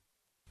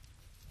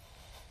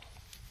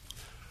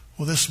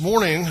Well, this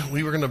morning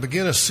we were going to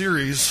begin a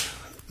series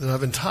that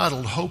I've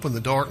entitled Hope in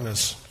the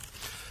Darkness.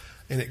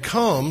 And it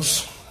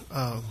comes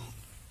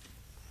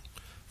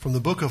from the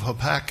book of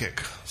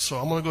Habakkuk. So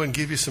I'm going to go ahead and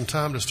give you some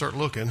time to start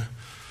looking,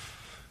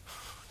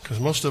 because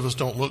most of us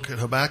don't look at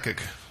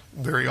Habakkuk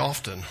very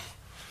often.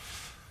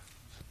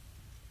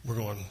 We're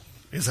going,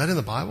 is that in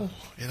the Bible?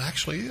 It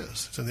actually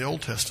is. It's in the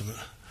Old Testament.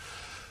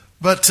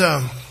 But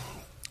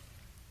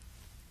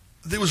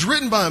it was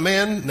written by a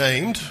man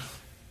named,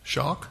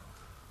 shock,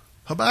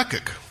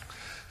 Habakkuk.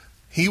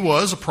 He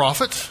was a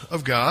prophet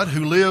of God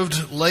who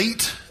lived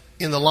late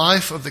in the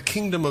life of the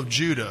kingdom of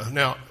Judah.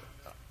 Now,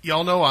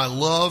 y'all know I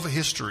love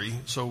history,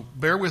 so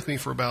bear with me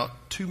for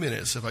about 2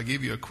 minutes if I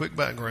give you a quick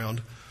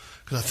background,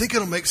 because I think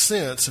it'll make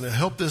sense and it'll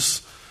help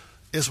us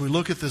as we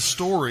look at this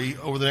story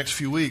over the next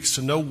few weeks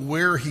to know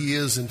where he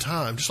is in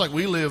time. Just like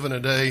we live in a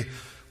day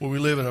when we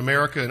live in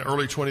America in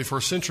early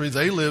 21st century,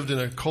 they lived in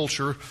a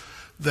culture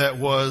that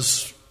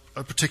was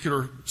a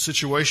particular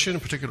situation, a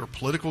particular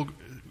political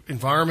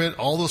environment,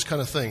 all those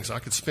kind of things. I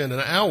could spend an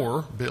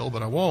hour, Bill,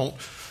 but I won't.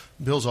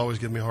 Bill's always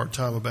giving me a hard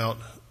time about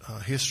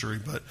history.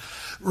 But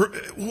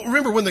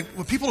remember when the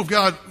people of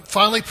God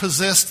finally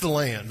possessed the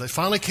land, they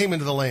finally came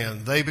into the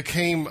land, they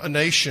became a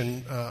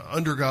nation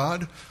under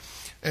God,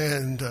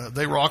 and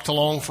they rocked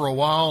along for a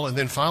while and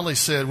then finally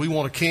said, we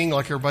want a king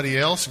like everybody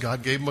else.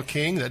 God gave them a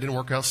king. That didn't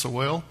work out so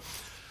well.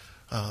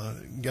 A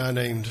guy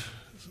named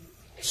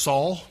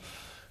Saul,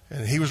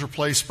 and he was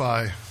replaced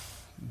by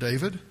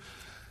David.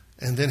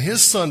 And then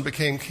his son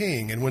became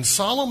king. And when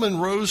Solomon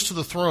rose to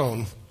the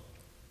throne,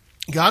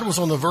 God was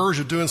on the verge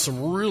of doing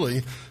some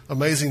really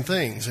amazing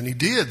things. And he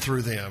did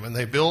through them. And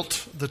they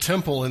built the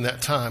temple in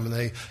that time. And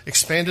they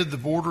expanded the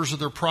borders of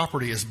their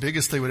property as big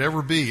as they would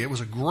ever be. It was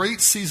a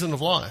great season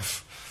of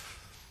life.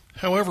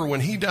 However,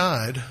 when he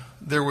died,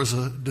 there was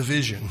a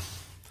division.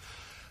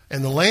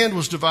 And the land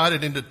was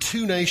divided into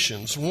two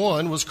nations.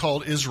 One was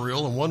called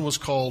Israel and one was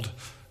called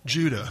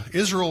Judah.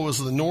 Israel was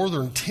the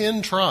northern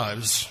 10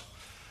 tribes.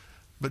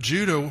 But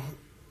Judah,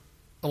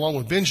 along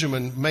with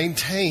Benjamin,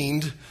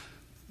 maintained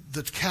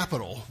the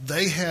capital.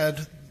 They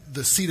had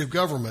the seat of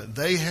government.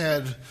 They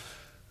had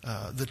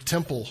the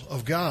temple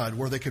of God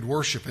where they could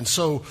worship. And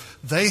so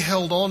they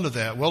held on to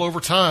that. Well, over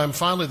time,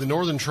 finally, the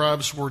northern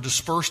tribes were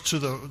dispersed to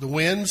the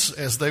winds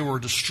as they were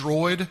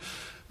destroyed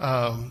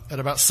at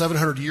about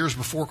 700 years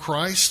before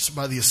Christ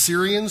by the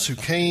Assyrians, who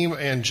came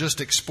and just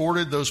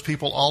exported those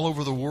people all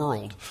over the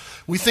world.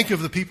 We think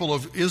of the people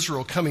of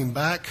Israel coming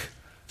back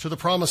to the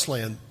promised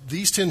land.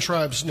 These 10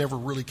 tribes never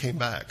really came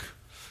back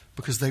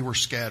because they were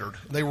scattered.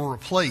 They were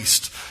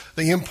replaced.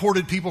 They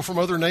imported people from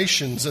other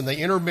nations and they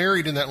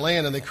intermarried in that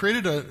land, and they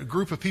created a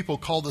group of people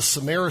called the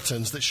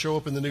Samaritans that show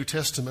up in the New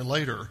Testament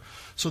later.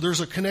 So there's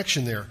a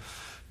connection there.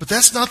 But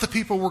that's not the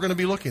people we're going to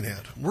be looking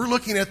at. We're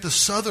looking at the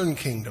southern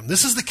kingdom.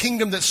 This is the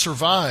kingdom that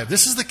survived.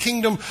 This is the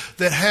kingdom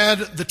that had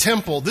the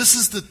temple. This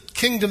is the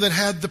kingdom that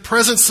had the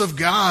presence of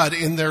God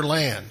in their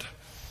land.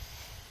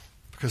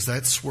 Because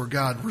that's where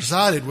God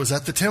resided, was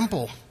at the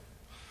temple.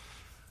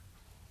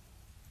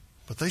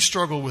 But they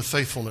struggle with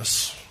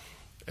faithfulness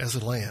as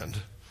a land.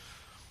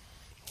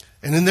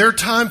 And in their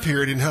time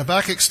period, in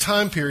Habakkuk's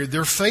time period,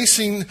 they're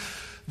facing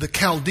the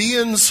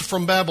Chaldeans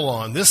from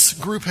Babylon. This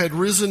group had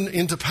risen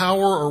into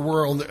power, or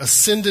were on the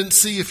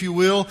ascendancy, if you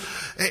will.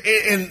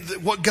 And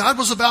what God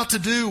was about to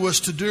do was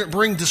to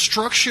bring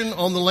destruction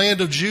on the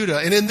land of Judah.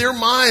 And in their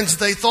minds,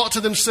 they thought to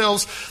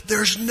themselves,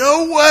 there's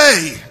no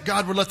way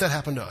God would let that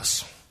happen to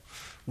us.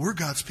 We're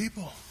God's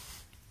people.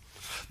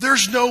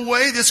 There's no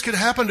way this could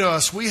happen to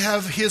us. We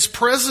have His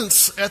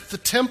presence at the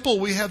temple.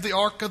 We have the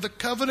Ark of the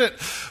Covenant.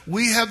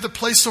 We have the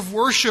place of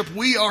worship.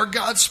 We are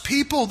God's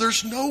people.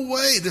 There's no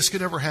way this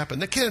could ever happen.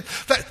 They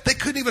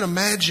couldn't even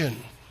imagine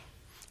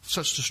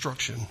such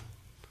destruction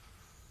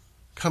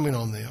coming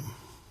on them.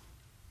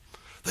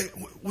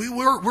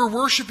 We're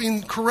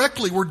worshiping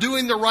correctly. We're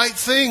doing the right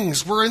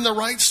things. We're in the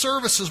right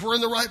services. We're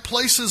in the right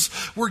places.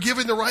 We're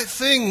giving the right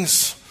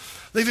things.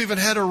 They've even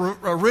had a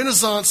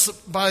renaissance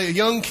by a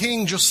young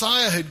king.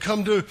 Josiah had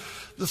come to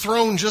the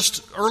throne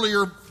just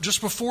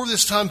before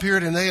this time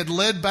period, and they had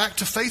led back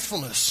to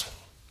faithfulness.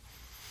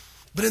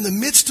 But in the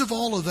midst of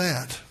all of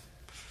that,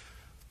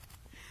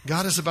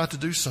 God is about to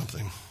do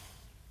something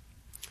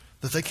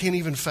that they can't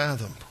even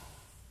fathom.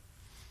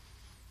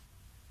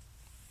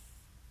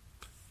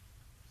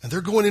 And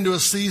they're going into a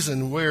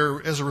season where,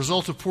 as a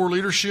result of poor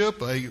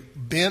leadership, a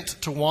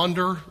bent to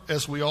wander,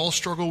 as we all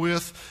struggle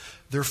with,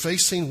 they're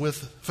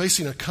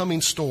facing a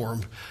coming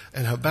storm,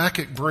 and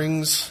Habakkuk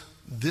brings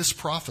this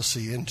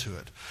prophecy into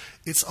it.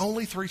 It's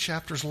only 3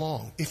 chapters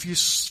long. If you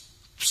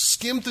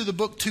skim through the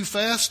book too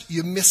fast,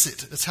 you miss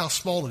it. That's how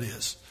small it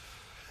is.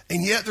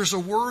 And yet there's a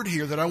word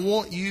here that I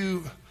want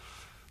you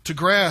to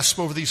grasp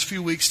over these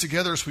few weeks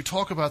together as we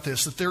talk about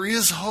this, that there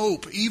is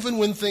hope even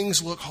when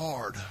things look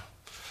hard.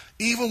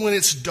 Even when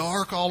it's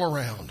dark all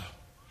around,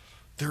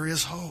 there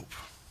is hope.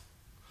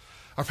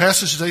 Our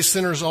passage today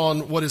centers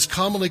on what is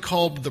commonly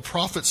called the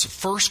prophet's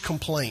first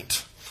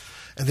complaint.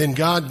 And then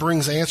God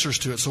brings answers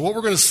to it. So what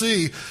we're going to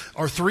see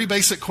are 3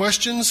 basic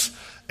questions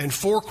and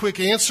 4 quick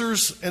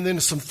answers, and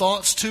then some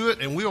thoughts to it,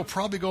 and we'll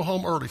probably go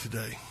home early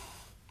today.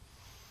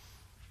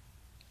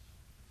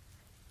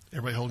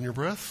 Everybody holding your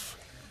breath?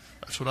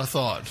 That's what I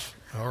thought.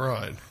 All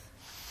right.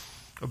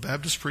 A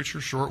Baptist preacher,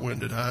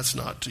 short-winded. That's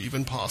not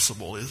even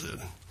possible, is it?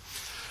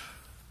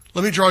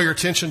 Let me draw your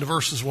attention to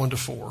verses 1 to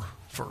 4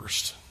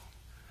 first.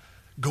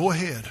 Go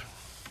ahead.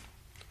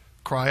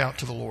 Cry out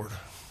to the Lord.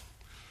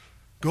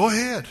 Go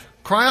ahead.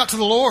 Cry out to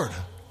the Lord.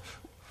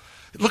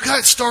 Look how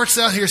it starts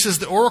out here. It says,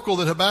 the oracle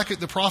that Habakkuk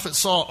the prophet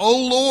saw,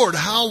 O Lord,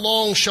 how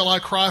long shall I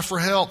cry for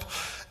help,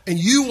 and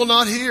you will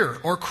not hear,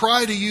 or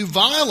cry to you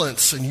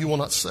violence, and you will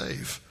not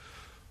save?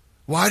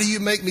 Why do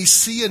you make me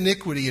see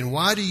iniquity, and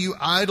why do you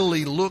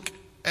idly look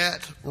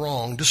at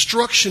wrong?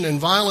 Destruction and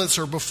violence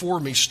are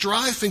before me.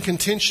 Strife and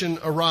contention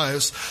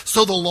arise.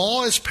 So the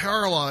law is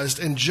paralyzed,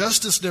 and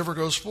justice never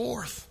goes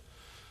forth.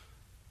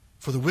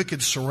 For the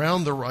wicked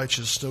surround the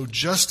righteous, so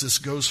justice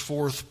goes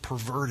forth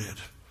perverted.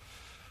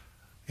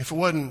 If it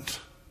wasn't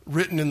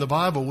written in the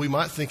Bible, we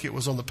might think it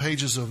was on the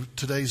pages of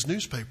today's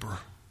newspaper.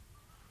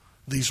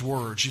 These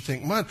words. You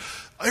think, man,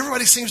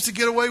 everybody seems to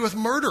get away with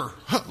murder.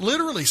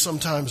 Literally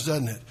sometimes,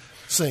 doesn't it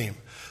seem?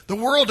 The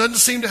world doesn't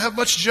seem to have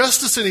much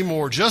justice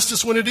anymore.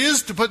 Justice, when it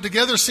is to put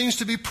together, seems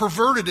to be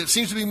perverted. It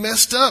seems to be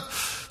messed up.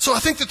 So I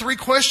think the 3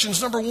 questions.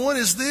 Number 1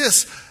 is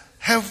this.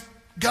 Have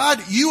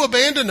God, you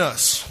abandoned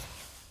us?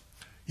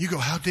 You go,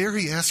 how dare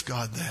he ask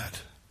God that?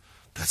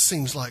 That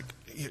seems like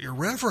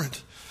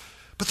irreverent.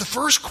 But the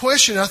first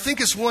question, I think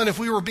is one, if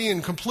we were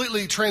being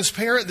completely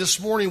transparent this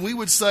morning, we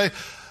would say,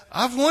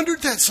 I've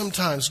wondered that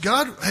sometimes.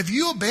 God, have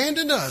you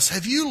abandoned us?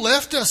 Have you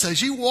left us? Have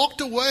you walked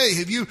away?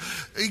 Have you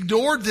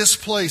ignored this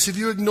place? Have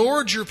you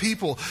ignored your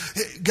people?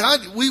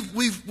 God,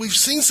 we've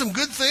seen some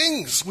good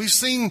things. We've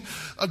seen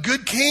a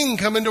good king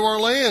come into our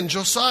land,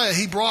 Josiah.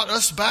 He brought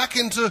us back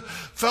into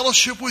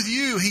fellowship with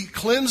you. He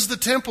cleansed the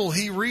temple.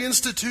 He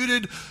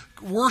reinstituted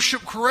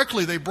worship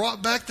correctly. They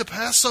brought back the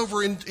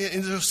Passover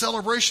into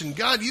celebration.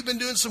 God, you've been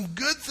doing some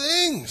good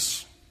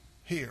things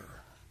here.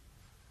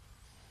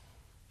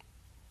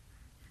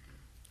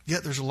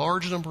 Yet there's a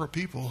large number of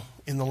people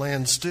in the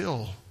land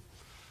still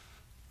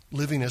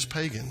living as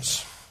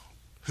pagans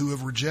who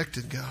have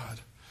rejected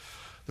God.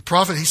 The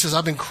prophet, he says,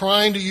 I've been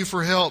crying to you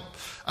for help.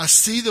 I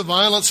see the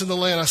violence in the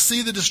land. I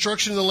see the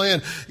destruction in the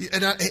land.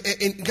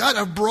 And God,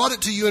 I've brought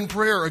it to you in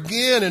prayer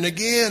again and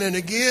again and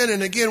again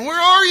and again. Where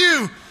are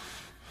you?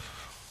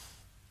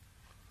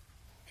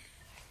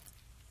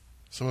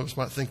 Some of us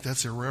might think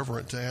that's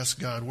irreverent to ask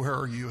God, where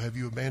are you? Have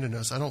you abandoned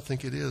us? I don't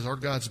think it is. Our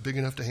God's big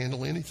enough to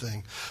handle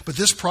anything. But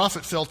this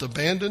prophet felt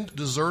abandoned,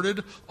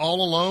 deserted,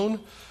 all alone.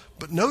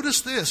 But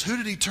notice this. Who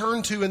did he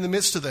turn to in the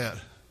midst of that?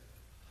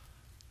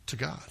 To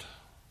God.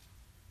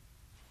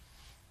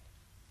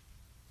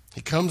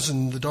 He comes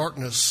in the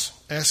darkness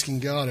asking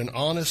God an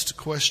honest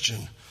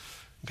question.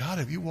 God,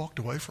 have you walked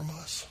away from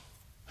us?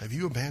 Have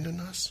you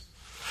abandoned us?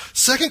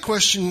 Second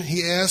question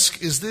he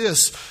asks is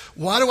this.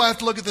 Why do I have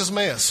to look at this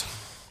mess?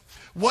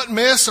 What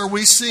mess are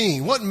we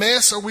seeing? What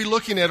mess are we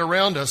looking at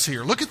around us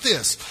here? Look at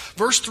this.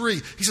 Verse 3,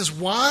 he says,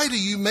 why do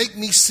you make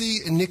me see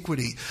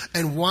iniquity?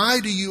 And why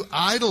do you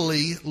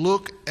idly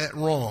look at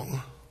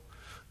wrong?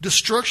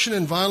 Destruction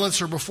and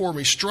violence are before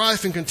me.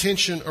 Strife and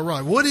contention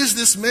arise. What is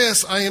this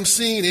mess I am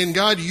seeing in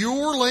God,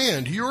 your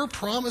land, your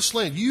promised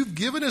land? You've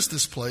given us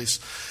this place,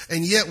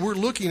 and yet we're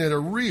looking at a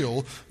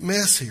real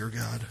mess here,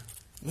 God.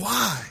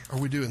 Why are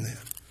we doing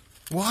that?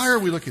 Why are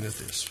we looking at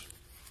this?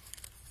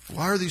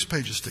 Why are these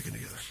pages sticking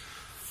together?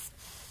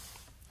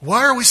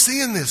 Why are we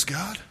seeing this,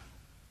 God?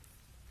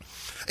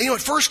 And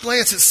at first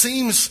glance, it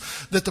seems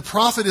that the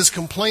prophet is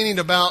complaining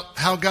about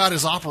how God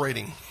is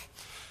operating.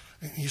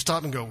 And you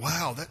stop and go,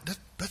 wow,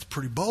 that's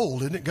pretty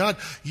bold, isn't it? God,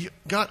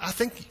 I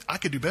think I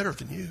could do better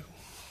than you.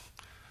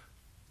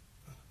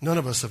 None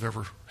of us have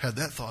ever had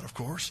that thought, of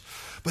course.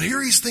 But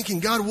here he's thinking,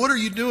 God, what are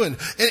you doing?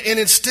 And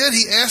instead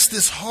he asked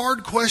this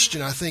hard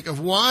question, I think, of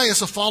why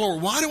as a follower,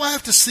 why do I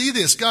have to see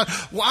this? God,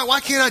 why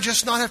can't I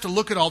just not have to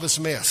look at all this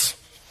mess?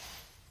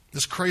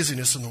 This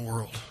craziness in the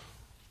world.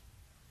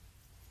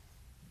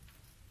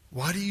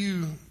 Why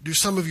do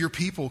some of your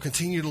people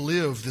continue to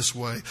live this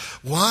way?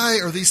 Why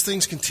are these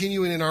things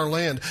continuing in our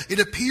land? It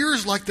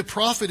appears like the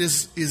prophet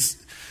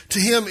is to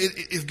him,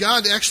 if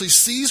God actually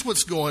sees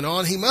what's going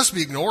on, he must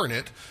be ignoring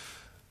it,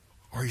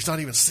 or he's not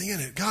even seeing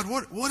it. God,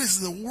 what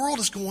is in the world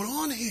is going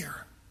on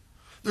here?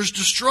 There's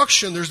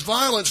destruction, there's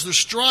violence, there's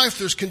strife,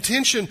 there's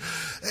contention.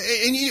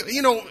 And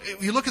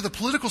you look at the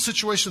political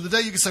situation of the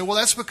day, you can say, well,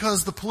 that's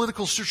because the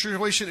political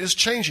situation is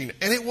changing.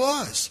 And it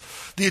was.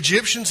 The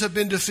Egyptians have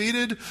been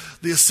defeated.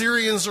 The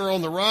Assyrians are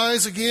on the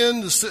rise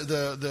again.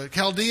 The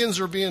Chaldeans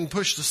are being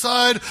pushed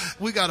aside.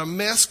 We got a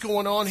mess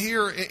going on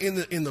here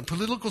in the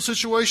political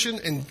situation,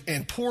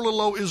 and poor little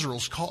old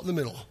Israel's caught in the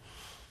middle.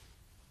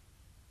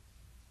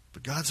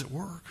 But God's at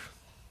work.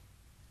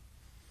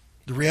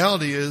 The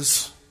reality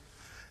is,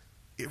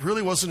 it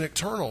really wasn't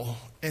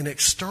an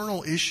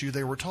external issue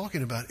they were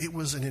talking about. It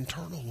was an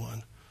internal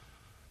one.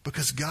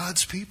 Because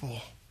God's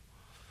people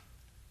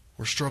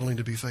were struggling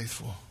to be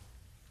faithful.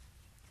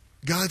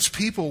 God's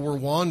people were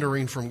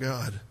wandering from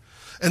God.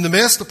 And the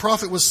mess the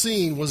prophet was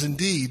seeing was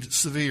indeed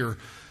severe.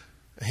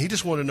 And he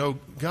just wanted to know,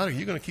 God, are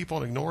you going to keep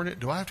on ignoring it?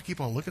 Do I have to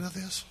keep on looking at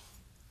this?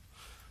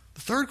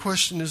 The third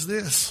question is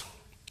this,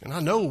 and I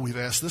know we've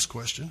asked this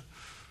question.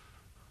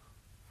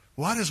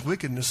 Why does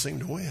wickedness seem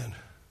to win?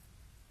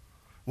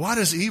 Why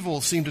does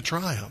evil seem to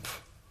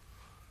triumph?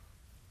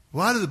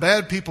 Why do the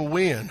bad people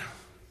win,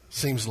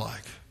 seems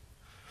like?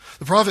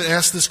 The prophet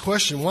asked this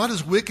question, why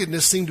does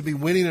wickedness seem to be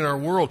winning in our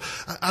world?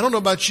 I don't know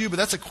about you, but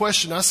that's a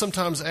question I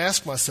sometimes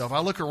ask myself. I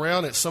look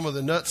around at some of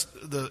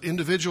the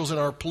individuals in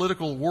our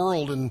political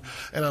world, and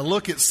I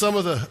look at some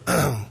of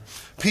the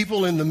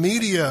people in the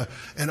media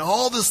and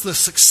all the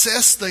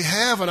success they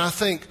have, and I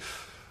think,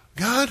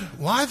 God,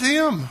 why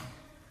them?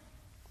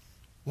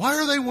 Why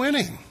are they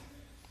winning?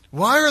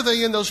 Why are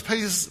they in those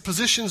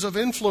positions of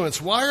influence?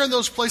 Why are in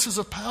those places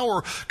of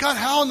power? God,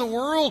 how in the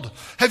world?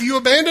 Have you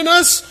abandoned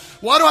us?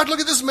 Why do I look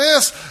at this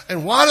mess?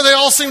 And why do they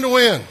all seem to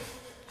win?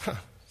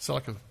 Sounds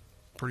like a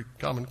pretty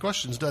common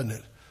question, doesn't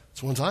it?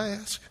 It's ones I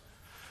ask.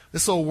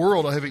 This old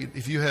world,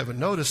 if you haven't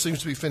noticed, seems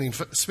to be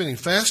spinning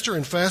faster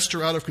and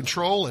faster out of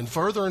control and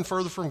further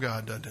from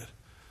God, doesn't it?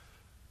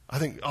 I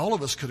think all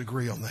of us could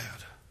agree on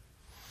that.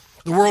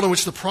 The world in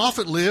which the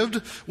prophet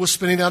lived was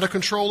spinning out of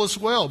control as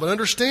well. But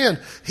understand,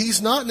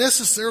 he's not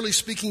necessarily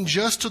speaking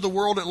just to the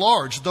world at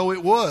large, though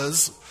it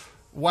was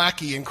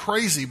wacky and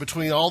crazy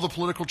between all the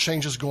political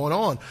changes going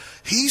on.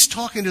 He's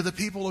talking to the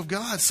people of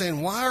God,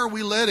 saying, why are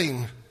we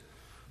letting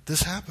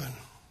this happen?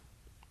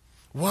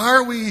 Why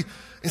are we,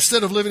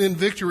 instead of living in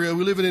victory, are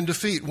we living in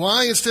defeat?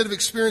 Why, instead of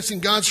experiencing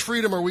God's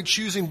freedom, are we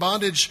choosing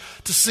bondage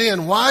to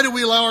sin? Why do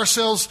we allow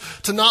ourselves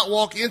to not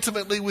walk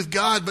intimately with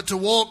God, but to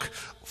walk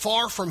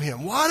far from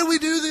Him? Why do we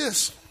do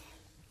this?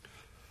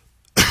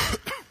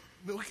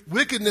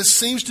 Wickedness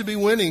seems to be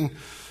winning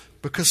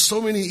because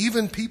so many,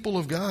 even people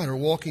of God, are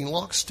walking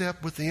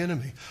lockstep with the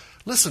enemy.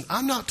 Listen,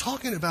 I'm not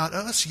talking about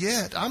us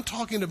yet. I'm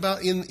talking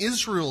about in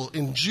Israel,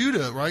 in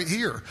Judah, right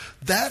here.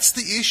 That's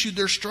the issue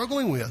they're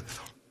struggling with.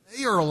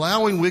 They are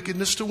allowing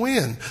wickedness to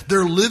win.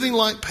 They're living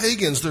like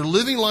pagans. They're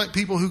living like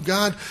people who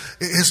God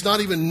has not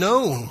even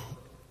known.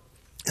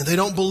 And they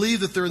don't believe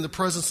that they're in the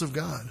presence of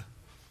God.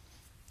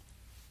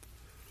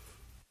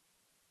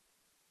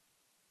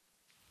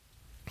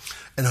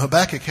 And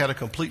Habakkuk had a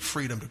complete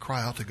freedom to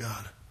cry out to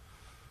God.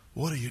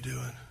 What are you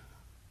doing?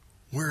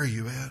 Where are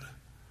you at?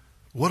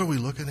 What are we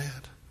looking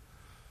at?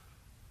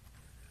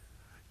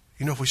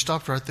 You know, if we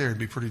stopped right there, it'd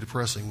be pretty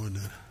depressing,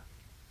 wouldn't it?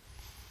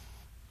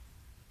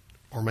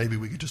 Or maybe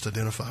we could just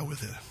identify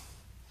with it.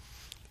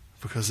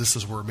 Because this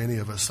is where many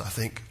of us, I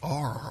think,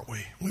 are, aren't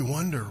we? We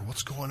wonder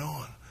what's going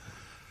on.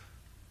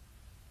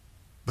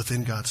 But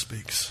then God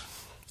speaks.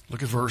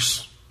 Look at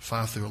verse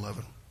 5 through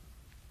 11.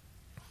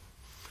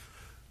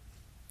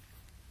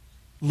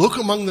 Look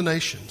among the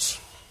nations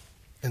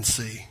and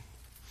see.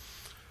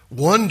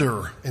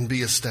 Wonder and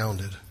be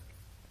astounded.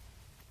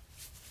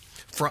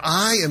 For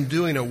I am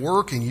doing a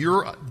work in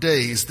your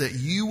days that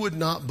you would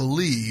not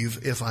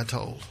believe if I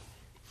told.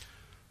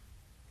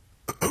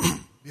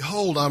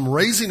 Behold, I'm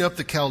raising up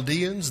the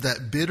Chaldeans,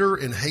 that bitter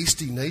and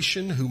hasty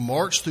nation who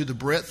march through the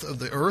breadth of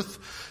the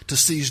earth to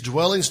seize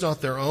dwellings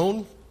not their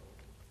own.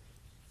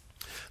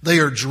 They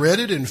are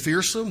dreaded and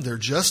fearsome. Their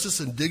justice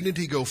and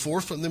dignity go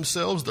forth from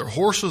themselves. Their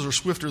horses are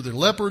swifter than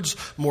leopards,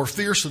 more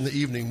fierce than the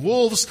evening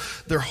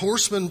wolves. Their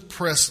horsemen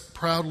press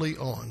proudly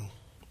on.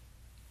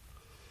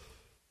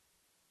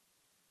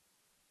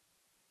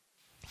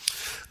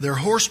 Their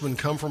horsemen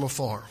come from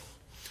afar.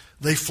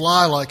 They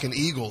fly like an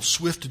eagle,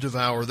 swift to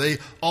devour. They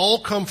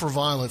all come for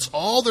violence,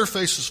 all their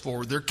faces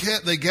forward.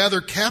 They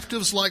gather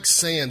captives like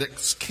sand.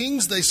 At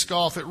kings they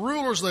scoff, at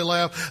rulers they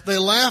laugh. They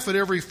laugh at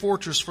every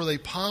fortress, for they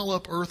pile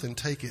up earth and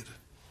take it.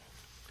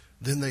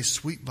 Then they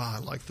sweep by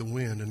like the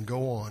wind and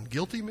go on.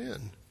 Guilty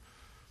men,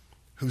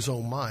 whose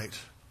own might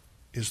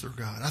is their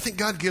God. I think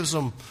God gives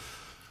them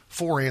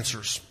four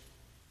answers.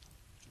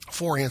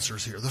 Four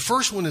answers here. The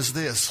first one is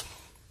this: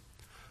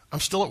 I'm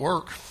still at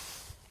work.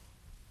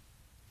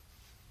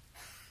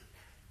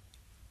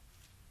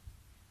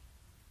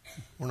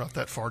 We're not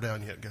that far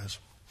down yet, guys.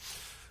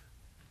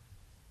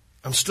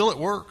 I'm still at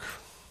work.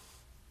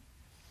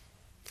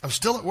 I'm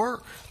still at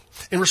work.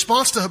 In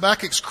response to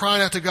Habakkuk's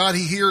crying out to God,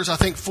 he hears, I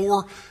think,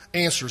 four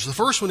answers. The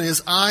first one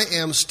is, I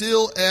am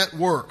still at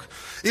work.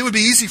 It would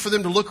be easy for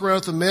them to look around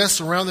at the mess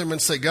around them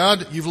and say,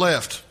 God, you've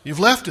left. You've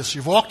left us.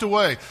 You've walked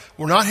away.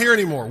 We're not here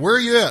anymore. Where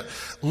are you at?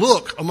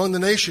 Look among the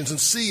nations and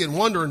see and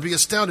wonder and be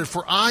astounded,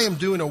 for I am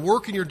doing a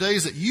work in your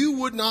days that you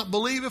would not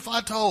believe if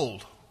I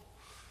told.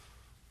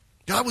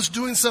 God was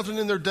doing something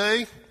in their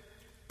day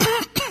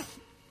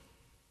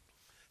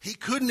he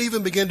couldn't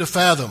even begin to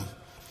fathom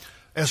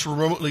as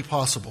remotely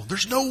possible.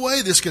 There's no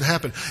way this could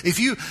happen. If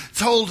you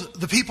told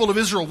the people of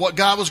Israel what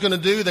God was going to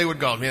do, they would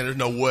go, man, there's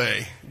no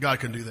way God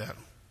can do that.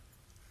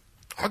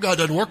 Our God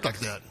doesn't work like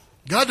that.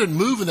 God doesn't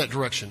move in that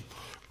direction.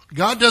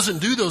 God doesn't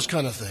do those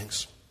kind of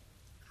things.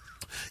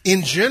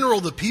 In general,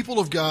 the people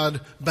of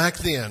God back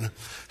then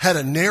had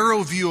a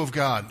narrow view of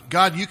God.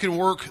 God, you can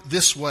work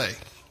this way.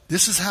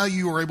 This is how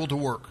you are able to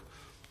work.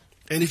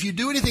 And if you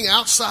do anything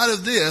outside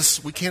of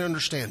this, we can't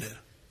understand it.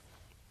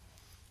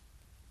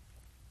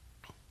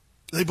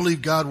 They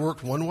believe God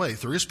worked one way,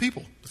 through his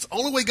people. It's the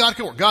only way God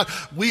can work. God,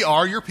 we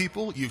are your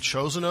people. You've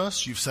chosen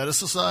us. You've set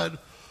us aside.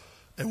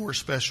 And we're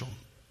special.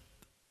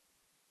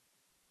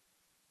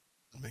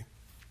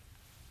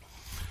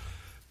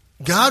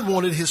 God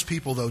wanted his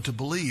people, though, to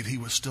believe he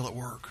was still at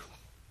work.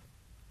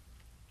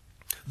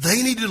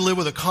 They needed to live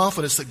with a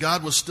confidence that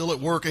God was still at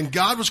work, and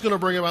God was going to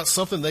bring about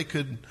something they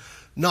could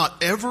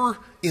not ever,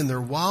 in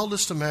their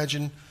wildest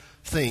imagine,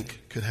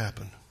 think could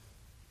happen.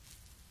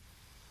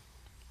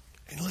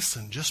 And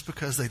listen, just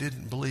because they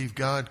didn't believe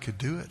God could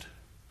do it,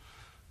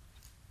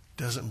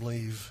 doesn't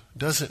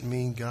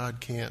mean God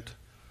can't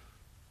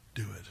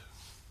do it.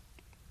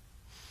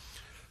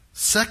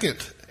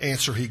 Second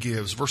answer he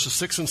gives, verses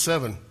 6 and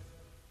 7.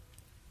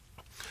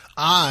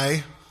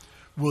 I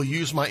will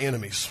use my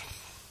enemies.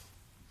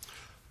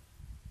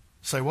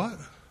 Say what?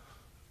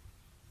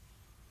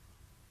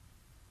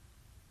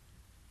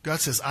 God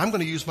says, I'm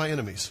going to use my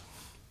enemies.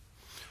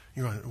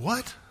 You're like,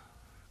 what?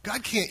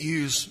 God can't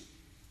use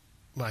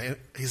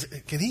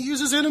can he use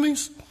his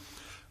enemies?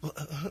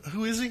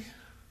 Who is he?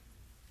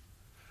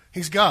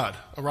 He's God,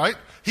 all right?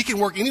 He can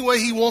work any way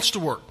he wants to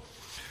work.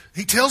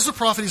 He tells the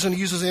prophet he's going to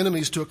use his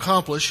enemies to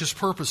accomplish his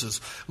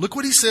purposes. Look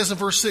what he says in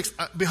verse 6.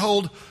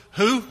 Behold,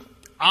 who?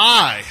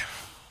 I.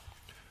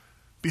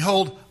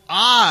 Behold,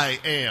 I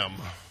am.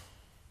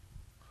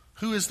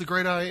 Who is the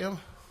great I am?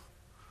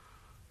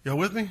 Y'all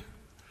with me?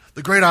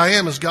 The great I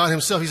am is God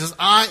himself. He says,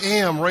 I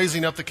am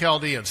raising up the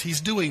Chaldeans.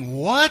 He's doing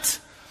what?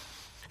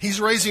 He's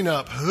raising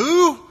up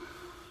who?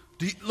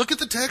 Look at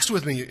the text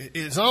with me.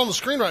 It's not on the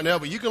screen right now,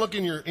 but you can look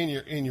in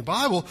your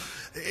Bible.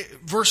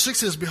 Verse 6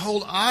 says,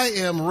 behold, I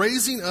am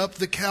raising up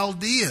the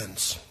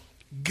Chaldeans.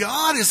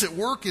 God is at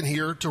work in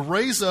here to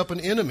raise up an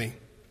enemy.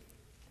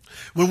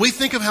 When we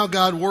think of how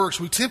God works,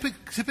 we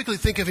typically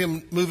think of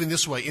him moving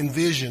this way, in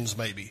visions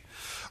maybe.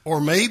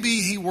 Or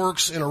maybe he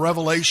works in a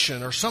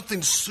revelation or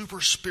something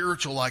super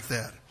spiritual like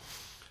that.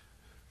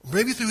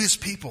 Maybe through his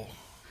people.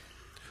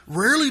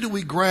 Rarely do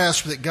we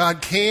grasp that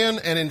God can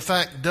and in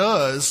fact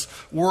does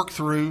work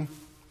through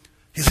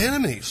his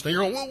enemies. Now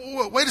you're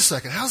going, wait a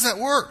second, how's that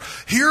work?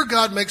 Here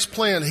God makes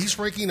plan. He's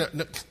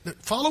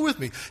follow with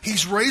me.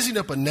 He's raising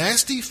up a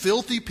nasty,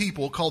 filthy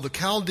people called the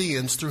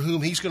Chaldeans through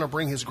whom he's going to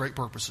bring his great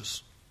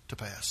purposes to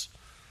pass.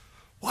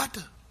 What?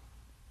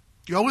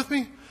 Y'all with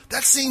me?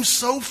 That seems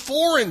so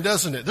foreign,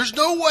 doesn't it? There's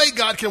no way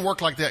God can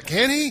work like that,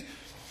 can he?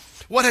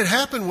 What had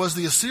happened was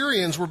the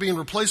Assyrians were being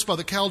replaced by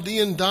the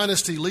Chaldean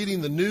dynasty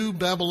leading the new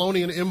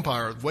Babylonian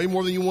empire, way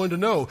more than you wanted to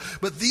know.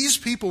 But these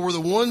people were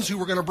the ones who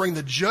were going to bring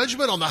the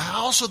judgment on the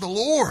house of the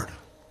Lord,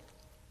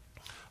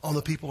 on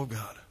the people of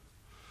God.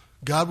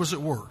 God was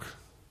at work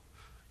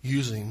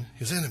using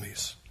his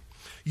enemies,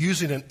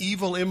 using an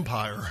evil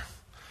empire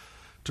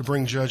to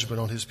bring judgment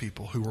on his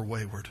people who were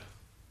wayward.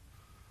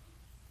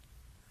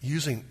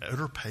 Using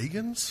utter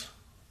pagans?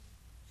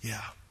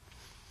 Yeah.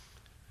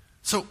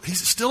 So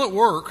he's still at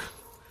work.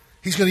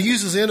 He's going to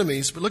use his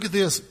enemies, but look at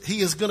this.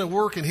 He is going to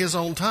work in his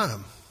own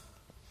time.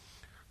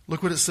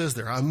 Look what it says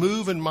there. I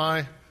move in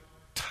my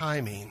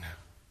timing.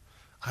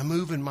 I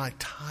move in my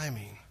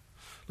timing.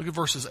 Look at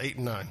verses 8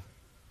 and 9.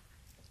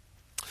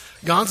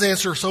 God's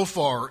answer so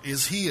far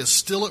is he is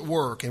still at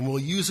work and will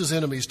use his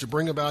enemies to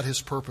bring about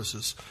his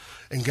purposes.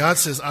 And God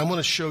says, I'm going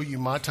to show you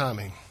my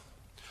timing.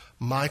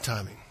 My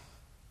timing.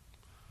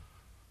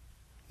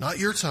 Not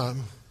your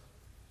time,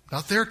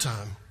 not their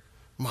time,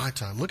 my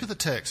time. Look at the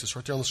text. It's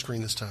right there on the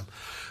screen this time.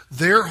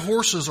 Their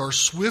horses are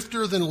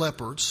swifter than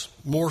leopards,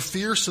 more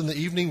fierce than the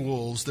evening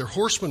wolves. Their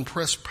horsemen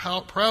press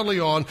proudly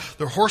on.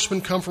 Their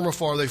horsemen come from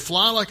afar. They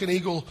fly like an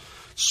eagle,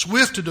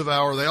 swift to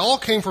devour. They all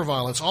came for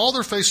violence, all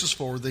their faces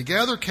forward. They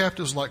gather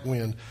captives like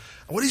wind.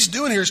 What he's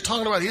doing here is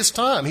talking about his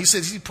time. He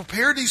says he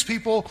prepared these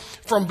people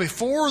from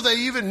before they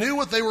even knew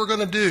what they were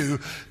going to do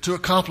to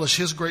accomplish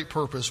his great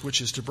purpose,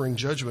 which is to bring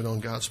judgment on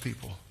God's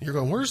people. You're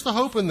going, where's the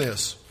hope in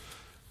this?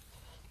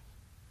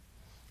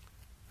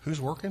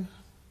 Who's working?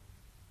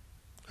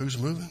 Who's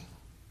moving?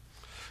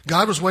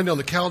 God was waiting on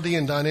the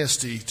Chaldean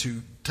dynasty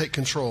to take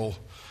control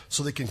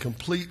so they can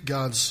complete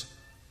God's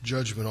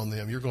judgment on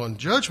them. You're going,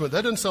 judgment?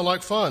 That doesn't sound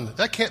like fun.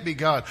 That can't be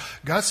God.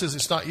 God says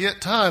it's not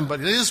yet time, but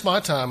it is my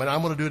time, and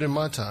I'm going to do it in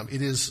my time.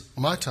 It is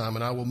my time,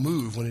 and I will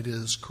move when it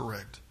is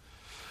correct.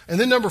 And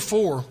then number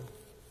four.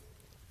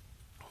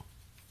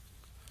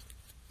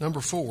 And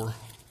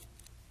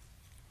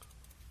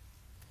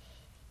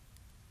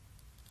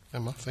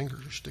my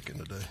fingers are sticking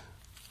today.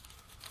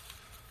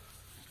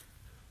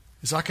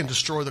 Is I can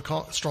destroy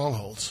the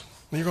strongholds.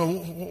 And you're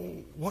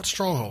going, what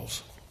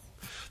strongholds?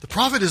 The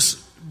prophet is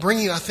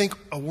bringing, I think,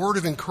 a word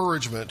of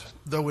encouragement,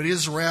 though it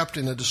is wrapped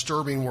in a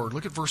disturbing word.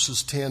 Look at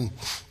verses 10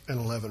 and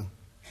 11.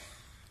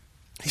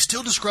 He's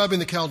still describing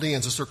the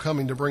Chaldeans as they're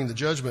coming to bring the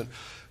judgment.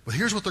 But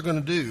here's what they're going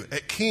to do.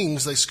 At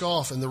kings they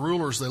scoff, and the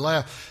rulers they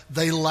laugh.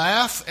 They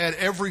laugh at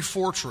every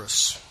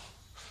fortress,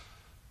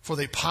 for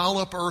they pile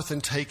up earth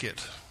and take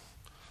it.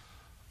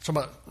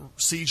 talking about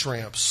siege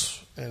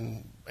ramps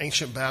and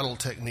ancient battle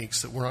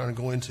techniques that we're not going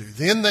to go into.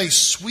 Then they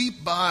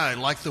sweep by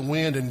like the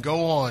wind and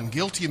go on,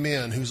 guilty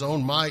men whose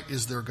own might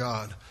is their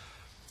God.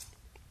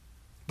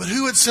 But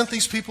who had sent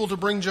these people to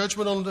bring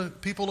judgment on the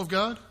people of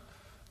God?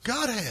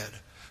 God had.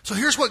 So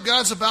here's what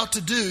God's about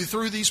to do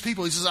through these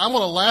people. He says, I'm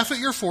going to laugh at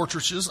your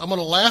fortresses. I'm going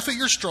to laugh at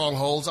your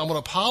strongholds. I'm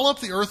going to pile up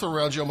the earth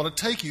around you. I'm going to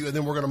take you, and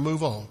then we're going to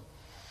move on.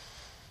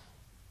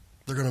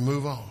 They're going to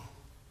move on.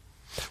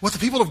 What the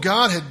people of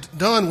God had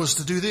done was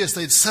to do this.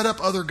 They'd set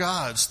up other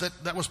gods.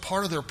 That was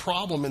part of their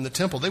problem in the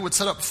temple. They would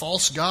set up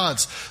false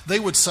gods. They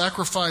would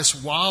sacrifice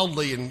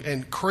wildly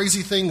and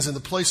crazy things in the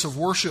place of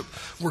worship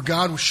where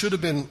God should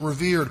have been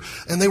revered.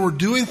 And they were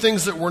doing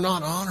things that were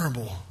not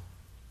honorable.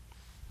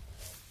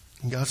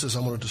 And God says,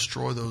 I'm going to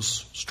destroy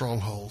those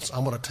strongholds.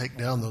 I'm going to take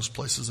down those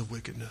places of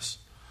wickedness.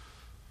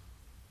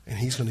 And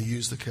He's going to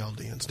use the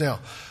Chaldeans. Now,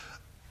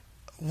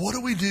 what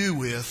do we do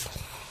with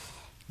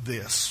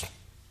this?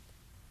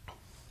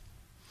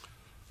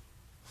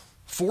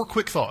 4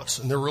 quick thoughts,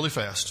 and they're really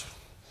fast.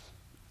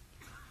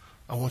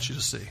 I want you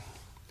to see.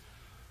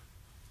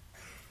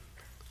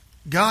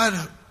 God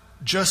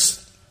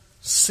just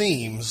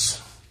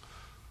seems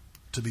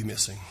to be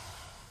missing.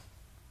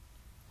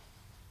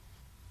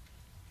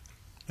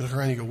 You look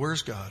around and you go,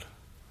 where's God?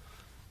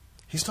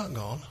 He's not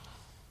gone.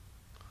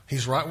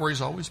 He's right where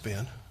He's always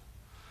been.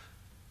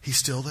 He's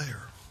still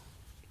there.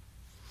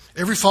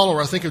 Every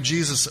follower, I think of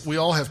Jesus, we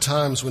all have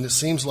times when it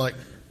seems like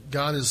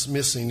God is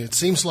missing. It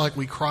seems like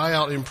we cry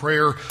out in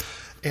prayer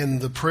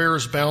and the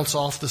prayers bounce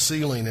off the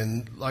ceiling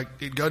and like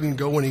it doesn't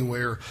go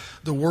anywhere.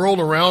 The world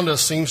around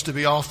us seems to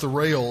be off the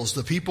rails.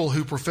 The people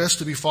who profess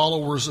to be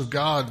followers of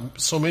God,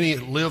 so many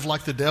live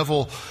like the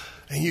devil.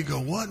 And you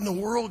go, what in the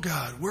world,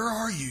 God? Where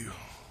are you?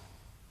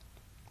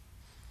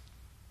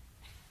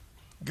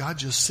 God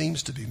just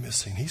seems to be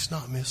missing. He's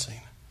not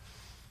missing.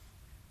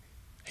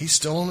 He's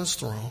still on His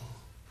throne.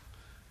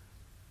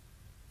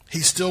 He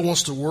still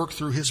wants to work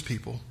through His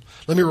people.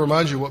 Let me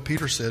remind you what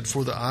Peter said,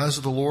 for the eyes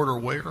of the Lord are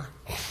where?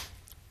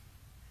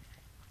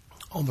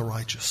 On the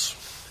righteous.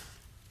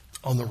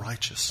 On the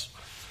righteous.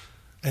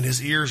 And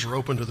His ears are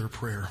open to their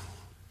prayer.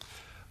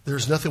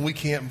 There's nothing we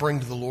can't bring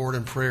to the Lord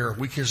in prayer.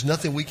 There's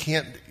nothing we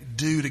can't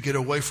do to get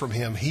away from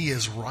Him. He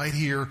is right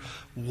here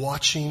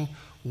watching,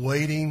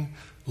 waiting,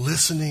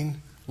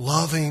 listening,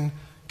 loving,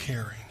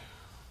 caring.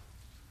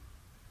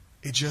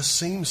 It just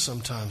seems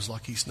sometimes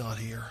like He's not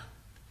here,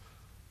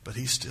 but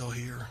He's still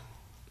here.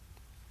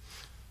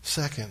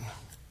 Second,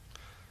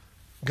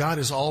 God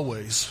is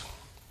always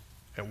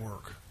at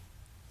work.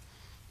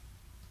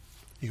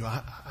 You go,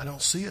 I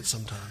don't see it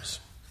sometimes.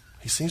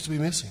 He seems to be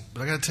missing.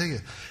 But I got to tell you,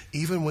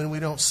 even when we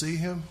don't see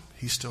Him,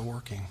 He's still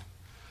working.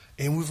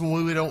 And even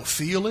when we don't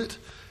feel it,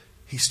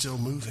 He's still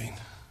moving.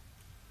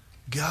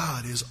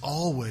 God is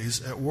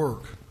always at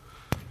work.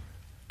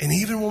 And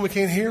even when we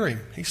can't hear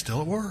Him, He's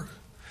still at work.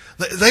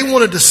 They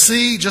wanted to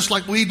see just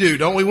like we do,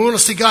 don't we? We want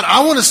to see God.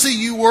 I want to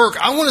see You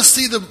work. I want to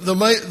see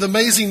the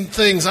amazing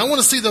things. I want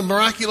to see the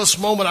miraculous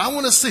moment. I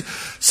want to see.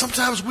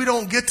 Sometimes we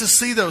don't get to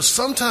see those.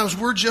 Sometimes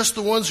we're just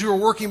the ones who are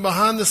working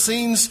behind the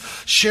scenes,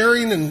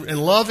 sharing and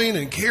loving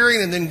and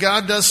caring, and then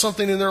God does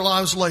something in their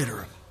lives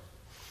later.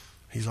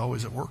 He's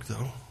always at work,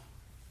 though.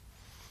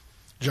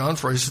 John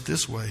phrased it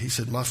this way. He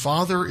said, my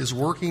Father is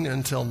working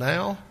until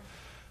now,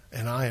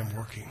 and I am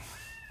working.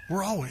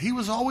 He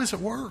was always at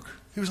work.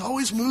 He was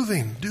always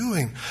moving,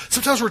 doing.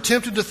 Sometimes we're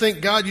tempted to think,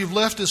 God, You've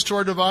left us to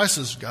our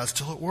devices. God's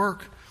still at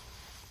work.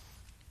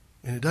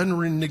 And it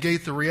doesn't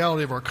negate the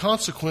reality of our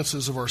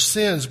consequences of our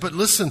sins. But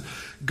listen,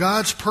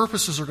 God's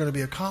purposes are going to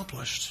be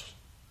accomplished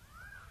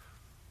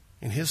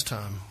in His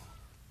time,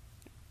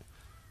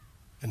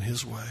 in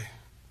His way.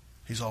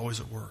 He's always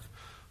at work.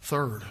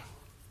 Third,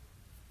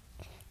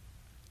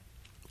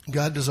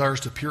 God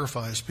desires to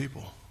purify His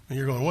people. And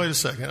you're going, wait a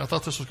second, I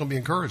thought this was going to be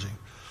encouraging.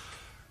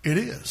 It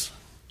is.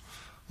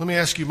 Let me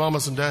ask you,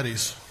 mamas and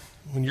daddies,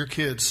 when your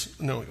kids,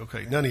 none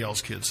of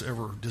y'all's kids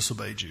ever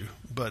disobeyed you,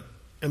 but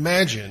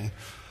imagine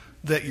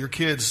that your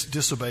kids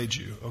disobeyed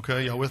you.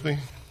 Okay, y'all with me?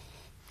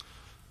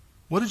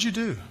 What did you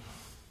do?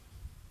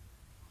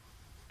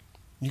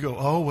 You go,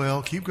 oh,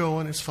 well, keep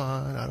going, it's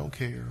fine, I don't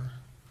care.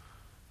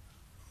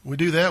 We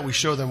do that, we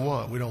show them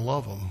what? We don't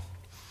love them.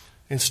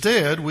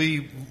 Instead,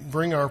 we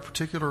bring our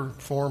particular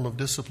form of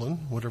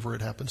discipline, whatever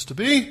it happens to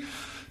be,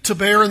 to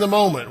bear in the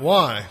moment.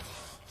 Why?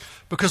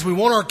 Because we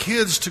want our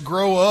kids to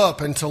grow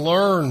up and to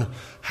learn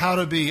how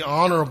to be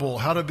honorable,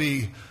 how to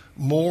be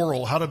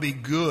moral, how to be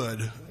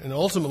good. And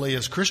ultimately,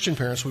 as Christian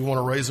parents, we want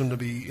to raise them to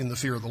be in the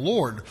fear of the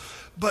Lord.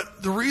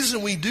 But the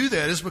reason we do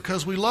that is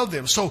because we love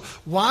them. So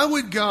why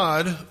would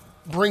God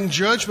bring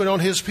judgment on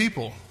His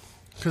people?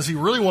 Because He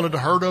really wanted to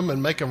hurt them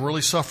and make them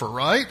really suffer,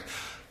 right?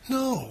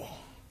 No.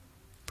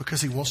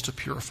 Because He wants to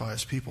purify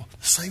His people.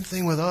 The same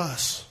thing with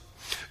us.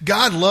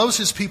 God loves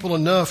His people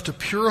enough to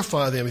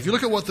purify them. If you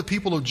look at what the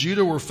people of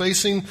Judah were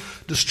facing,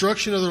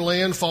 destruction of their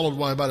land followed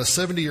by about a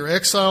 70-year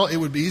exile, it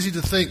would be easy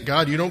to think,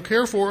 God, You don't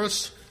care for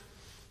us.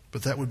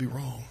 But that would be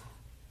wrong.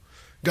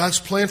 God's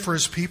plan for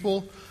His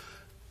people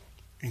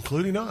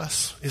including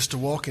us, is to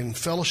walk in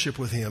fellowship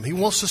with Him. He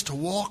wants us to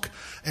walk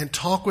and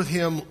talk with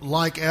Him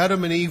like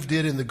Adam and Eve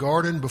did in the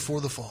garden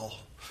before the fall.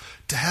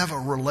 To have a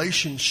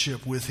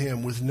relationship with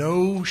Him with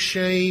no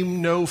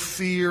shame, no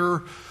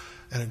fear,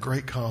 and a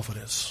great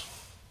confidence.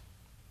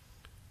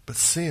 But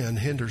sin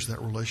hinders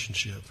that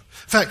relationship. In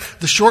fact,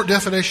 the short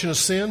definition of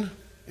sin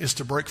is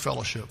to break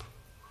fellowship.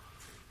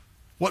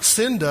 What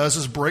sin does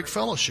is break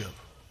fellowship.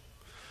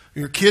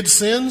 Your kid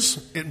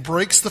sins, it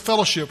breaks the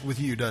fellowship with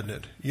you, doesn't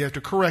it? You have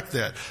to correct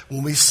that.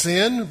 When we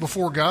sin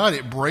before God,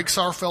 it breaks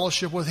our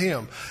fellowship with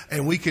Him.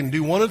 And we can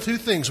do one of two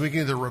things. We can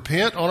either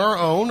repent on our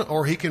own,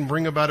 or He can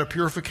bring about a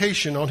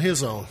purification on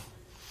His own.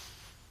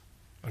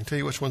 I can tell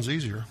you which one's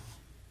easier.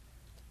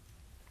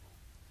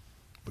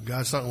 But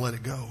God's not going to let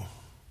it go.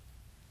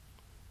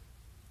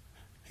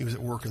 He was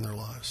at work in their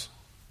lives.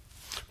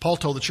 Paul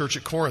told the church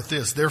at Corinth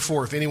this: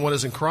 therefore, if anyone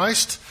is in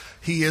Christ,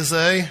 he is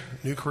a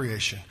new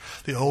creation.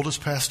 The old has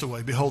passed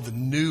away. Behold, the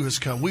new has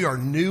come. We are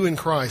new in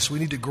Christ. We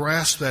need to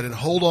grasp that and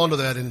hold on to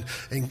that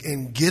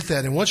and get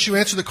that. And once you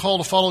answer the call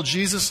to follow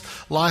Jesus,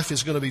 life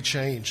is going to be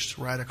changed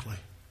radically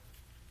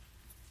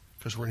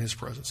because we're in His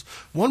presence.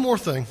 One more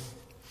thing.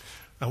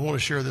 I want to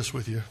share this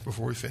with you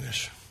before we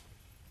finish.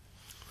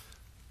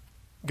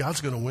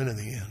 God's going to win in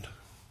the end.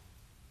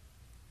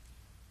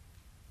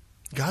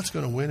 God's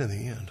going to win in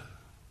the end.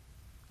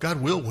 God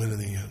will win in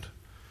the end.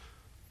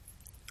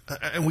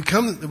 And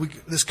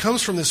this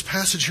comes from this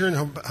passage here in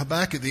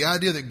Habakkuk, the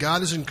idea that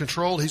God is in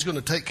control. He's going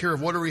to take care of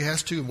whatever He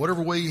has to, in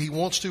whatever way He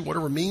wants to,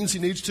 whatever means He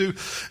needs to.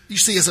 You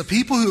see, as a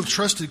people who have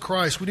trusted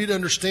Christ, we need to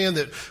understand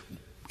that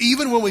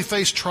even when we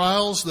face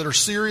trials that are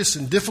serious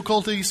and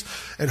difficulties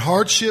and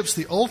hardships,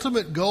 the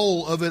ultimate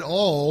goal of it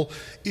all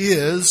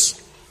is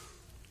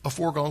a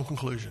foregone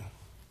conclusion.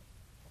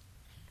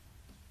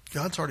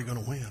 God's already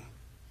going to win.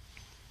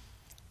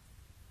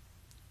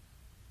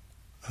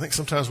 I think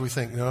sometimes we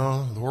think,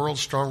 no, the world's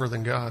stronger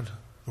than God.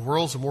 The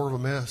world's more of a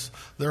mess.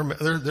 They're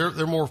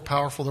more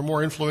powerful. They're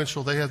more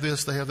influential. They have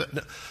this. They have that.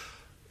 No.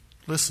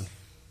 Listen,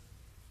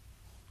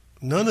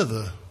 none of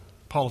the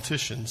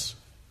politicians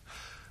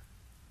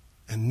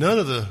and none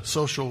of the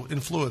social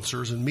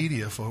influencers and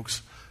media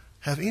folks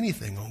have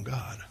anything on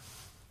God.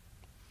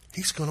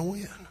 He's going to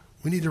win.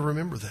 We need to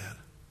remember that.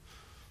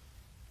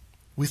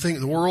 We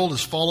think the world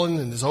is fallen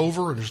and is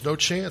over and there's no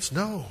chance.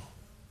 No.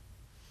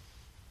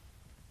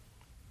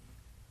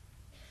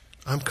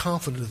 I'm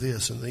confident of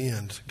this. In the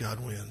end,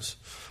 God wins.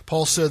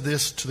 Paul said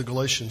this to the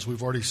Galatians.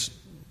 We've already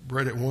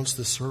read it once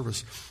this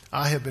service.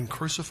 I have been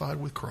crucified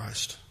with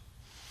Christ.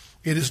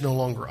 It is no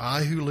longer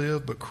I who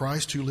live, but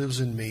Christ who lives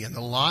in me. And the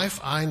life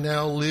I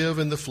now live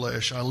in the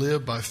flesh, I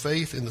live by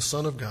faith in the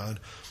Son of God,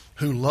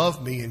 who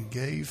loved me and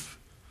gave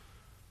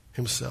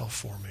Himself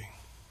for me.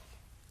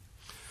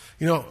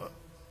 You know,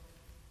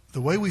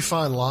 the way we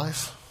find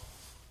life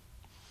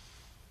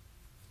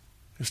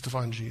is to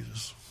find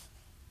Jesus.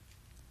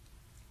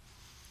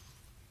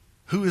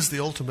 Who is the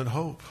ultimate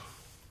hope?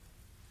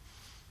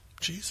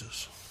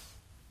 Jesus.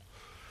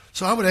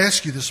 So I would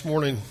ask you this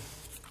morning,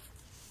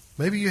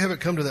 maybe you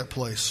haven't come to that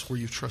place where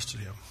you've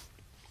trusted Him.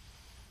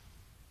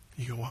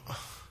 You go, well,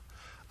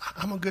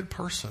 I'm a good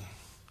person.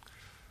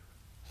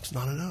 It's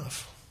not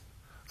enough.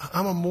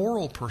 I'm a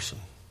moral person.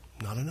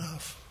 Not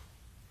enough.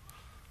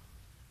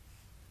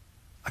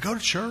 I go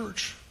to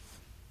church.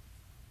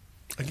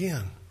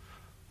 Again,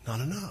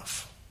 not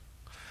enough.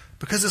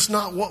 Because it's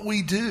not what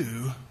we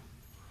do,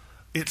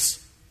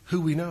 it's who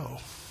we know.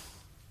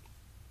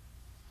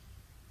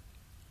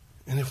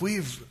 And if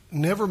we've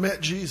never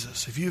met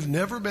Jesus, if you've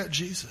never met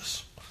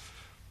Jesus,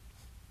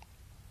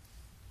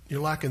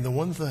 you're lacking the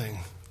one thing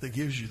that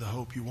gives you the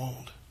hope you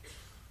want.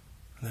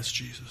 And that's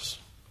Jesus.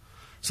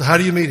 So how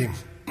do you meet Him?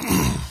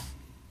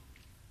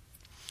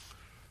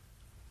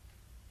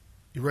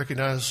 You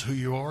recognize who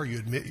you are. You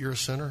admit you're a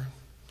sinner.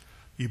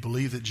 You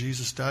believe that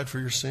Jesus died for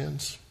your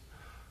sins.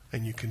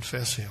 And you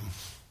confess Him.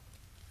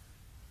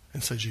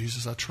 And say,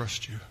 Jesus, I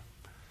trust you.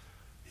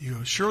 You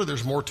go, surely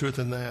there's more to it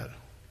than that.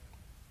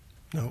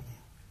 No.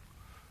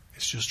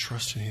 It's just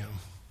trusting Him.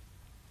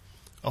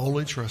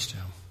 Only trust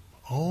Him.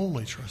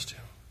 Only trust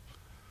Him.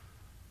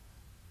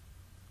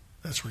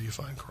 That's where you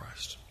find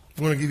Christ.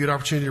 I'm going to give you an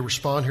opportunity to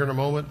respond here in a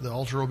moment. The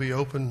altar will be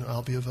open.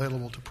 I'll be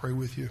available to pray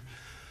with you.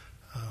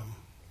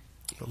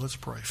 But let's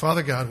pray.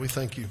 Father God, we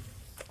thank you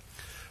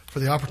for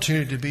the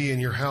opportunity to be in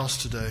your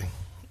house today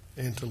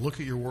and to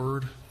look at your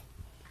word.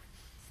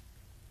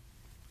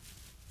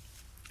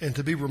 And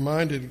to be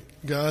reminded,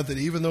 God, that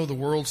even though the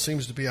world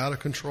seems to be out of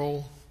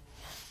control,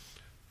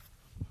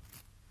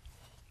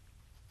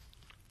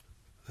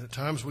 that at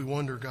times we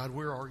wonder, God,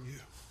 where are you?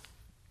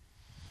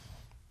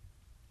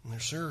 And there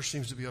sure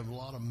seems to be a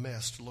lot of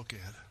mess to look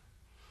at.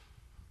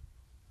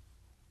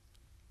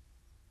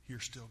 You're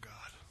still God.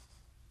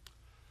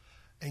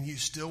 And you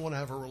still want to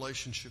have a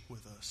relationship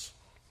with us.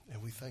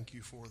 And we thank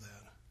you for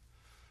that.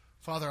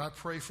 Father, I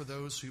pray for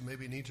those who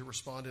maybe need to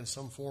respond in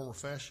some form or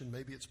fashion.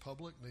 Maybe it's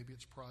public, maybe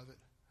it's private.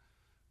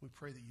 We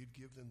pray that you'd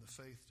give them the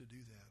faith to do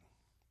that.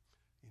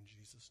 In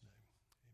Jesus' name.